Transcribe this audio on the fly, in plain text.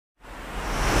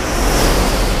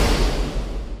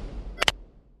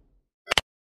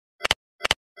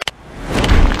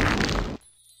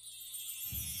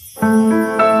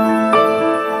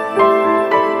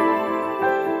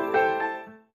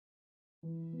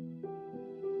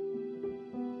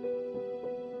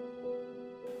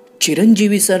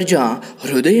ಚಿರಂಜೀವಿ ಸರ್ಜಾ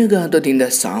ಹೃದಯಾಘಾತದಿಂದ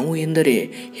ಸಾವು ಎಂದರೆ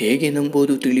ಹೇಗೆ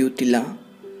ನಂಬೋದು ತಿಳಿಯುತ್ತಿಲ್ಲ.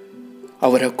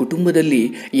 ಅವರ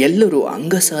ಕುಟುಂಬದಲ್ಲಿ ಎಲ್ಲರೂ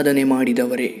ಅಂಗಸಾಧನೆ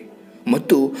ಮಾಡಿದವರೇ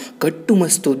ಮತ್ತು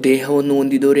ಕಟ್ಟುಮಸ್ತು ದೇಹವನ್ನು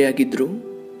ಹೊಂದಿದವರೇ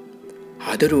ಆಗಿದ್ದರು.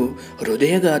 ಆದರೂ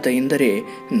ಹೃದಯಾಘಾತ ಎಂದರೆ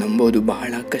ನಂಬೋದು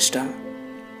ಬಹಳ ಕಷ್ಟ.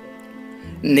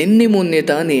 ನಿನ್ನೆ ಮೊನ್ನೆ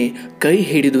ತಾನೇ ಕೈ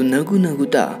ಹಿಡಿದು ನಗು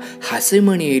ನಗುತ್ತಾ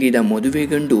ಹಸೆಮಣೆ ಏರಿದ ಮದುವೆ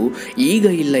ಗಂಡು ಈಗ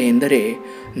ಇಲ್ಲ ಎಂದರೆ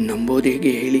ನಂಬೋದೇಗೆ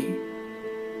ಹೇಳಿ.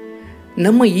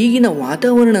 ನಮ್ಮ ಈಗಿನ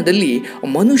ವಾತಾವರಣದಲ್ಲಿ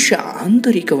ಮನುಷ್ಯ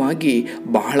ಆಂತರಿಕವಾಗಿ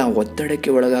ಬಹಳ ಒತ್ತಡಕ್ಕೆ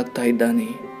ಒಳಗಾಗ್ತಾ ಇದ್ದಾನೆ.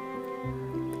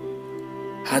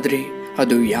 ಆದರೆ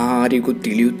ಅದು ಯಾರಿಗೂ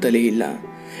ತಿಳಿಯುತ್ತಲೇ ಇಲ್ಲ.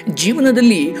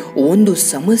 ಜೀವನದಲ್ಲಿ ಒಂದು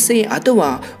ಸಮಸ್ಯೆ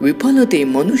ಅಥವಾ ವಿಫಲತೆ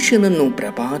ಮನುಷ್ಯನನ್ನು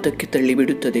ಪ್ರಪಾತಕ್ಕೆ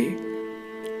ತಳ್ಳಿಬಿಡುತ್ತದೆ.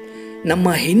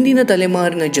 ನಮ್ಮ ಹಿಂದಿನ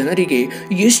ತಲೆಮಾರಿನ ಜನರಿಗೆ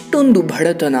ಎಷ್ಟೊಂದು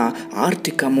ಬಡತನ,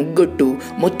 ಆರ್ಥಿಕ ಮುಗ್ಗಟ್ಟು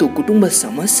ಮತ್ತು ಕುಟುಂಬ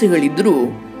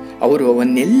ಸಮಸ್ಯೆಗಳಿದ್ದರೂ ಅವರು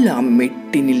ಅವನ್ನೆಲ್ಲ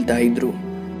ಮೆಟ್ಟಿ ನಿಲ್ತಾ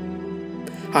ಇದ್ರು.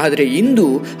 ಆದರೆ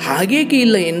ಇಂದು ಹಾಗೇಕೆ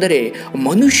ಇಲ್ಲ ಎಂದರೆ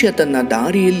ಮನುಷ್ಯ ತನ್ನ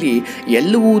ದಾರಿಯಲ್ಲಿ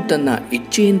ಎಲ್ಲವೂ ತನ್ನ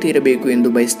ಇಚ್ಛೆಯಂತೆ ಇರಬೇಕು ಎಂದು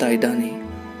ಬಯಸ್ತಾ ಇದ್ದಾನೆ.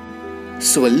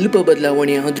 ಸ್ವಲ್ಪ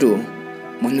ಬದಲಾವಣೆ ಆದರೂ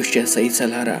ಮನುಷ್ಯ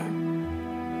ಸಹಿಸಲಾರ.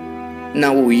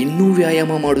 ನಾವು ಇನ್ನೂ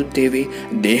ವ್ಯಾಯಾಮ ಮಾಡುತ್ತೇವೆ,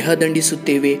 ದೇಹ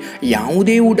ದಂಡಿಸುತ್ತೇವೆ,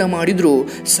 ಯಾವುದೇ ಊಟ ಮಾಡಿದರೂ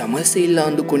ಸಮಸ್ಯೆ ಇಲ್ಲ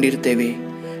ಅಂದುಕೊಂಡಿರ್ತೇವೆ.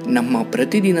 ನಮ್ಮ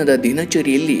ಪ್ರತಿದಿನದ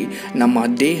ದಿನಚರಿಯಲ್ಲಿ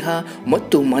ನಮ್ಮ ದೇಹ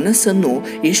ಮತ್ತು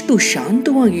ಮನಸ್ಸನ್ನು ಎಷ್ಟು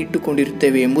ಶಾಂತವಾಗಿ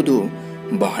ಇಟ್ಟುಕೊಂಡಿರುತ್ತೇವೆ ಎಂಬುದು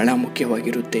ಬಹಳ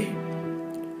ಮುಖ್ಯವಾಗಿರುತ್ತೆ.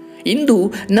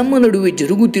 ಇಂದು ನಮ್ಮ ನಡುವೆ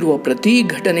ಜರುಗುತ್ತಿರುವ ಪ್ರತಿ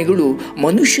ಘಟನೆಗಳು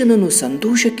ಮನುಷ್ಯನನ್ನು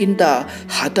ಸಂತೋಷಕ್ಕಿಂತ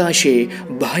ಹತಾಶೆ,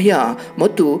 ಭಯ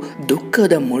ಮತ್ತು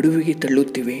ದುಃಖದ ಮಡುವಿಗೆ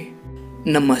ತಳ್ಳುತ್ತಿವೆ.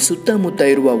 ನಮ್ಮ ಸುತ್ತಮುತ್ತ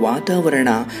ಇರುವ ವಾತಾವರಣ,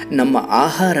 ನಮ್ಮ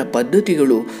ಆಹಾರ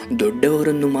ಪದ್ಧತಿಗಳು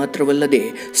ದೊಡ್ಡವರನ್ನು ಮಾತ್ರವಲ್ಲದೆ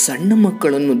ಸಣ್ಣ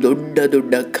ಮಕ್ಕಳನ್ನು ದೊಡ್ಡ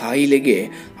ದೊಡ್ಡ ಕಾಯಿಲೆಗೆ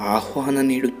ಆಹ್ವಾನ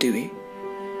ನೀಡುತ್ತಿವೆ.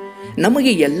 ನಮಗೆ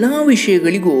ಎಲ್ಲ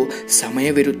ವಿಷಯಗಳಿಗೂ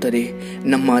ಸಮಯವಿರುತ್ತದೆ.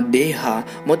 ನಮ್ಮ ದೇಹ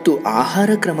ಮತ್ತು ಆಹಾರ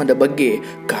ಕ್ರಮದ ಬಗ್ಗೆ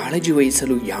ಕಾಳಜಿ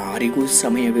ವಹಿಸಲು ಯಾರಿಗೂ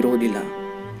ಸಮಯವಿರೋದಿಲ್ಲ.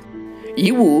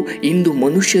 ಇವು ಇಂದು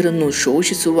ಮನುಷ್ಯರನ್ನು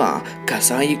ಶೋಷಿಸುವ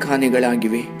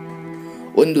ಕಸಾಯಿಖಾನೆಗಳಾಗಿವೆ.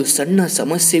 ಒಂದು ಸಣ್ಣ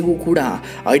ಸಮಸ್ಯೆಗೂ ಕೂಡ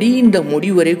ಅಡಿಯಿಂದ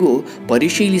ಮುಡಿವರೆಗೂ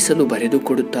ಪರಿಶೀಲಿಸಲು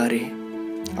ಬರೆದುಕೊಡುತ್ತಾರೆ.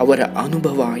 ಅವರ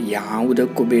ಅನುಭವ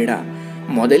ಯಾವುದಕ್ಕೂ ಬೇಡ.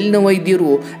 ಮೊದಲಿನ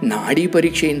ವೈದ್ಯರು ನಾಡಿ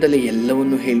ಪರೀಕ್ಷೆಯಿಂದಲೇ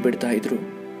ಎಲ್ಲವನ್ನೂ ಹೇಳಿಬಿಡ್ತಾ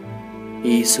ಇದ್ರು.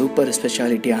 ಈ ಸೂಪರ್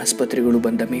ಸ್ಪೆಷಾಲಿಟಿ ಆಸ್ಪತ್ರೆಗಳು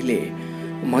ಬಂದ ಮೇಲೆ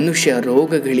ಮನುಷ್ಯ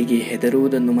ರೋಗಗಳಿಗೆ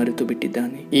ಹೆದರುವುದನ್ನು ಮರೆತು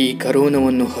ಬಿಟ್ಟಿದ್ದಾನೆ. ಈ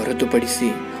ಕರೋನಾವನ್ನು ಹೊರತುಪಡಿಸಿ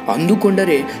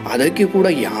ಅಂದುಕೊಂಡರೆ ಅದಕ್ಕೆ ಕೂಡ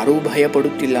ಯಾರೂ ಭಯ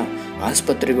ಪಡುತ್ತಿಲ್ಲ.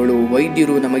 ಆಸ್ಪತ್ರೆಗಳು,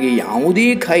 ವೈದ್ಯರು ನಮಗೆ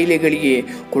ಯಾವುದೇ ಕಾಯಿಲೆಗಳಿಗೆ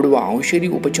ಕೊಡುವ ಔಷಧಿ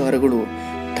ಉಪಚಾರಗಳು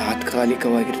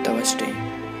ತಾತ್ಕಾಲಿಕವಾಗಿರ್ತಾವಷ್ಟೇ.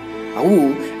 ಅವು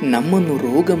ನಮ್ಮನ್ನು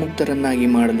ರೋಗಮುಕ್ತರನ್ನಾಗಿ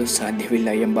ಮಾಡಲು ಸಾಧ್ಯವಿಲ್ಲ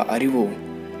ಎಂಬ ಅರಿವು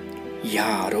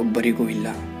ಯಾರೊಬ್ಬರಿಗೂ ಇಲ್ಲ.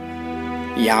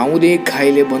 ಯಾವುದೇ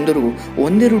ಕಾಯಿಲೆ ಬಂದರೂ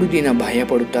ಒಂದೆರಡು ದಿನ ಭಯ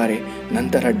ಪಡುತ್ತಾರೆ.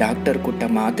 ನಂತರ ಡಾಕ್ಟರ್ ಕೊಟ್ಟ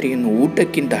ಮಾತ್ರೆಯನ್ನು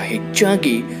ಊಟಕ್ಕಿಂತ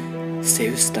ಹೆಚ್ಚಾಗಿ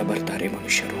ಸೇವಿಸ್ತಾ ಬರ್ತಾರೆ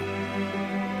ಮನುಷ್ಯರು.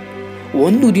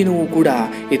 ಒಂದು ದಿನವೂ ಕೂಡ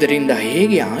ಇದರಿಂದ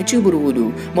ಹೇಗೆ ಆಚೆ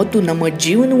ಬರುವುದು ಮತ್ತು ನಮ್ಮ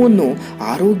ಜೀವನವನ್ನು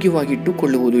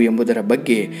ಆರೋಗ್ಯವಾಗಿಟ್ಟುಕೊಳ್ಳುವುದು ಎಂಬುದರ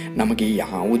ಬಗ್ಗೆ ನಮಗೆ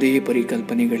ಯಾವುದೇ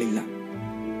ಪರಿಕಲ್ಪನೆಗಳಿಲ್ಲ.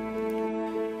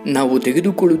 ನಾವು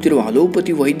ತೆಗೆದುಕೊಳ್ಳುತ್ತಿರುವ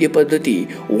ಅಲೋಪತಿ ವೈದ್ಯ ಪದ್ಧತಿ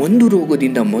ಒಂದು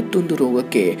ರೋಗದಿಂದ ಮತ್ತೊಂದು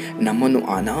ರೋಗಕ್ಕೆ ನಮ್ಮನ್ನು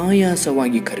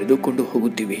ಅನಾಯಾಸವಾಗಿ ಕರೆದುಕೊಂಡು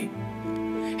ಹೋಗುತ್ತಿವೆ.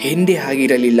 ಹಿಂದೆ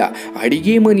ಹಾಗಿರಲಿಲ್ಲ.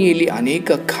 ಅಡಿಗೆ ಮನೆಯಲ್ಲಿ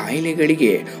ಅನೇಕ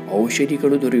ಕಾಯಿಲೆಗಳಿಗೆ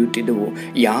ಔಷಧಿಗಳು ದೊರೆಯುತ್ತಿದ್ದವು.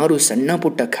 ಯಾರು ಸಣ್ಣ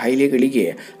ಪುಟ್ಟ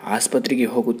ಕಾಯಿಲೆಗಳಿಗೆ ಆಸ್ಪತ್ರೆಗೆ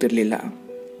ಹೋಗುತ್ತಿರಲಿಲ್ಲ.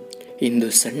 ಇಂದು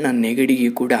ಸಣ್ಣ ನೆಗಡಿಗೆ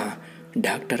ಕೂಡ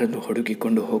ಡಾಕ್ಟರನ್ನು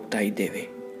ಹುಡುಕಿಕೊಂಡು ಹೋಗ್ತಾ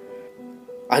ಇದ್ದೇವೆ.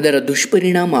 ಅದರ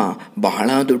ದುಷ್ಪರಿಣಾಮ ಬಹಳ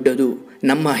ದೊಡ್ಡದು.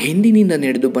 ನಮ್ಮ ಹಿಂದಿನಿಂದ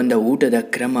ನಡೆದು ಬಂದ ಊಟದ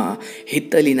ಕ್ರಮ,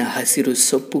 ಹಿತ್ತಲಿನ ಹಸಿರು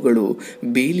ಸೊಪ್ಪುಗಳು,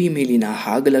 ಬೇಲಿ ಮೇಲಿನ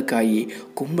ಹಾಗಲಕಾಯಿ,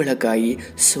 ಕುಂಬಳಕಾಯಿ,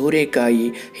 ಸೋರೆಕಾಯಿ,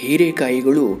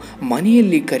 ಹೀರೆಕಾಯಿಗಳು,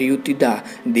 ಮನೆಯಲ್ಲಿ ಕರೆಯುತ್ತಿದ್ದ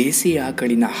ದೇಸಿ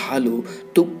ಆಕಳಿನ ಹಾಲು,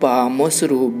 ತುಪ್ಪ,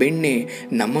 ಮೊಸರು, ಬೆಣ್ಣೆ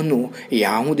ನಮ್ಮನ್ನು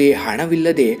ಯಾವುದೇ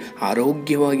ಹಣವಿಲ್ಲದೆ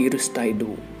ಆರೋಗ್ಯವಾಗಿರಿಸ್ತಾ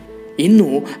ಇದ್ದವು. ಇನ್ನು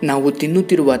ನಾವು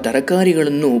ತಿನ್ನುತ್ತಿರುವ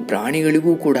ತರಕಾರಿಗಳನ್ನು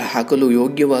ಪ್ರಾಣಿಗಳಿಗೂ ಕೂಡ ಹಾಕಲು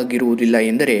ಯೋಗ್ಯವಾಗಿರುವುದಿಲ್ಲ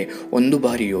ಎಂದರೆ ಒಂದು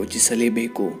ಬಾರಿ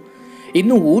ಯೋಚಿಸಲೇಬೇಕು.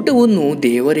 ಇನ್ನು ಊಟವನ್ನು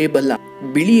ದೇವರೇ ಬಲ್ಲ.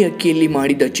 ಬಿಳಿ ಅಕ್ಕಿಯಲ್ಲಿ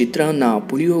ಮಾಡಿದ ಚಿತ್ರಾನ್ನ,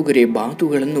 ಪುಳಿಯೋಗರೆ,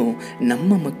 ಬಾತುಗಳನ್ನು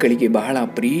ನಮ್ಮ ಮಕ್ಕಳಿಗೆ ಬಹಳ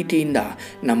ಪ್ರೀತಿಯಿಂದ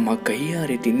ನಮ್ಮ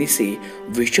ಕೈಯಾರೆ ತಿನ್ನಿಸಿ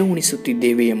ವಿಷ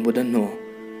ಉಣಿಸುತ್ತಿದ್ದೇವೆ ಎಂಬುದನ್ನು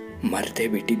ಮರೆತೇ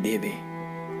ಬಿಟ್ಟಿದ್ದೇವೆ.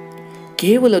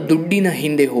 ಕೇವಲ ದುಡ್ಡಿನ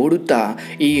ಹಿಂದೆ ಓಡುತ್ತಾ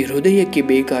ಈ ಹೃದಯಕ್ಕೆ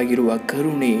ಬೇಕಾಗಿರುವ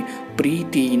ಕರುಣೆ,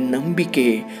 ಪ್ರೀತಿ,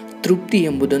 ನಂಬಿಕೆ, ತೃಪ್ತಿ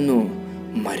ಎಂಬುದನ್ನು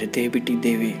ಮರೆತೇ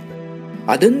ಬಿಟ್ಟಿದ್ದೇವೆ.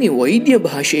 ಅದನ್ನೇ ವೈದ್ಯ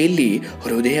ಭಾಷೆಯಲ್ಲಿ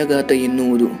ಹೃದಯಾಘಾತ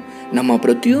ಎನ್ನುವುದು. ನಮ್ಮ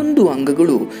ಪ್ರತಿಯೊಂದು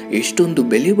ಅಂಗಗಳು ಎಷ್ಟೊಂದು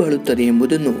ಬೆಲೆ ಬಾಳುತ್ತದೆ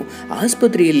ಎಂಬುದನ್ನು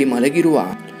ಆಸ್ಪತ್ರೆಯಲ್ಲಿ ಮಲಗಿರುವ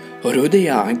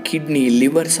ಹೃದಯ, ಕಿಡ್ನಿ,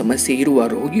 ಲಿವರ್ ಸಮಸ್ಯೆ ಇರುವ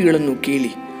ರೋಗಿಗಳನ್ನು ಕೇಳಿ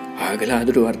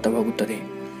ಆಗಲಾದರೂ ಅರ್ಥವಾಗುತ್ತದೆ.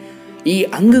 ಈ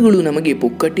ಅಂಗಗಳು ನಮಗೆ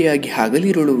ಪುಕ್ಕಟೆಯಾಗಿ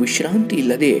ಹಗಲಿರುಳು ವಿಶ್ರಾಂತಿ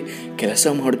ಇಲ್ಲದೆ ಕೆಲಸ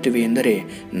ಮಾಡುತ್ತಿವೆ ಎಂದರೆ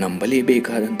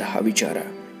ನಂಬಲೇಬೇಕಾದಂತಹ ವಿಚಾರ.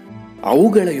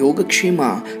 ಅವುಗಳ ಯೋಗಕ್ಷೇಮ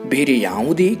ಬೇರೆ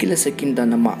ಯಾವುದೇ ಕೆಲಸಕ್ಕಿಂತ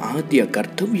ನಮ್ಮ ಆದ್ಯ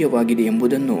ಕರ್ತವ್ಯವಾಗಿದೆ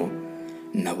ಎಂಬುದನ್ನು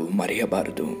ನಾವು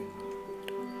ಮರೆಯಬಾರದು.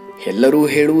 ಎಲ್ಲರೂ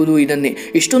ಹೇಳುವುದು ಇದನ್ನೇ,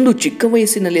 ಇಷ್ಟೊಂದು ಚಿಕ್ಕ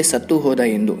ವಯಸ್ಸಿನಲ್ಲೇ ಸತ್ತು ಹೋದ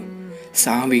ಎಂದು.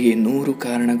 ಸಾವಿಗೆ 100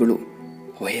 ಕಾರಣಗಳು,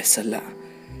 ವಯಸ್ಸಲ್ಲ.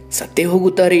 ಸತ್ತೇ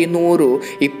ಹೋಗುತ್ತಾರೆ ಎನ್ನುವವರು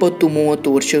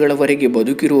 20-30 ವರ್ಷಗಳವರೆಗೆ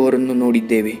ಬದುಕಿರುವವರನ್ನು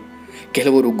ನೋಡಿದ್ದೇವೆ.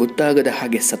 ಕೆಲವರು ಗೊತ್ತಾಗದ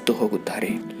ಹಾಗೆ ಸತ್ತು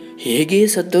ಹೋಗುತ್ತಾರೆ. ಹೇಗೇ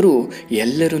ಸತ್ತರೂ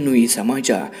ಎಲ್ಲರನ್ನೂ ಈ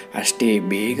ಸಮಾಜ ಅಷ್ಟೇ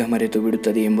ಬೇಗ ಮರೆತು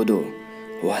ಬಿಡುತ್ತದೆ ಎಂಬುದು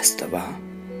ವಾಸ್ತವ,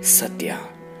 ಸತ್ಯ.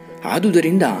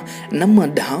 ಆದುದರಿಂದ ನಮ್ಮ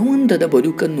ಧಾವಂತದ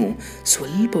ಬದುಕನ್ನು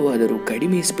ಸ್ವಲ್ಪವಾದರೂ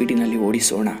ಕಡಿಮೆ ಸ್ಪೀಡಿನಲ್ಲಿ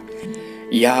ಓಡಿಸೋಣ.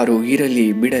 ಯಾರು ಇರಲಿ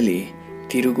ಬಿಡಲಿ,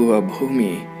 ತಿರುಗುವ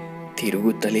ಭೂಮಿ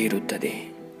ತಿರುಗುತ್ತಲೇ ಇರುತ್ತದೆ.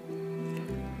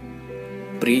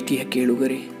 ಪ್ರೀತಿಯ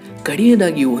ಕೇಳುಗರೆ,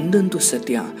 ಕಡೆಯದಾಗಿ ಒಂದಂತೂ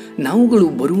ಸತ್ಯ, ನಾವುಗಳು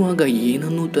ಬರುವಾಗ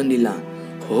ಏನನ್ನೂ ತಂದಿಲ್ಲ,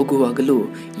 ಹೋಗುವಾಗಲೂ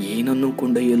ಏನನ್ನೂ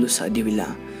ಕೊಂಡೊಯ್ಯಲು ಸಾಧ್ಯವಿಲ್ಲ.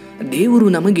 ದೇವರು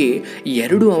ನಮಗೆ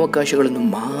 2 ಅವಕಾಶಗಳನ್ನು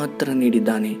ಮಾತ್ರ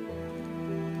ನೀಡಿದ್ದಾನೆ.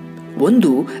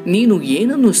 ಒಂದು, ನೀನು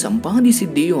ಏನನ್ನು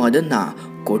ಸಂಪಾದಿಸಿದ್ದೀಯೋ ಅದನ್ನು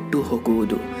ಕೊಟ್ಟು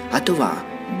ಹೋಗುವುದು ಅಥವಾ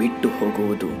ಬಿಟ್ಟು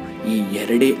ಹೋಗುವುದು. ಈ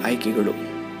 2 ಆಯ್ಕೆಗಳು.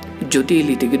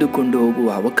 ಜೊತೆಯಲ್ಲಿ ತೆಗೆದುಕೊಂಡು ಹೋಗುವ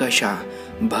ಅವಕಾಶ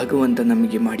ಭಗವಂತ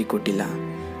ನಮಗೆ ಮಾಡಿಕೊಟ್ಟಿಲ್ಲ.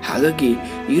 ಹಾಗಾಗಿ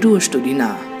ಇರುವಷ್ಟು ದಿನ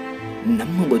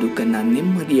ನಮ್ಮ ಬದುಕನ್ನು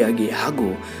ನೆಮ್ಮದಿಯಾಗಿ ಹಾಗೂ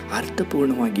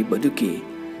ಅರ್ಥಪೂರ್ಣವಾಗಿ ಬದುಕಿ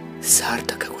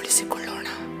ಸಾರ್ಥಕಗೊಳಿಸಿಕೊಳ್ಳೋಣ.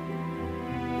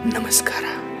 ನಮಸ್ಕಾರ.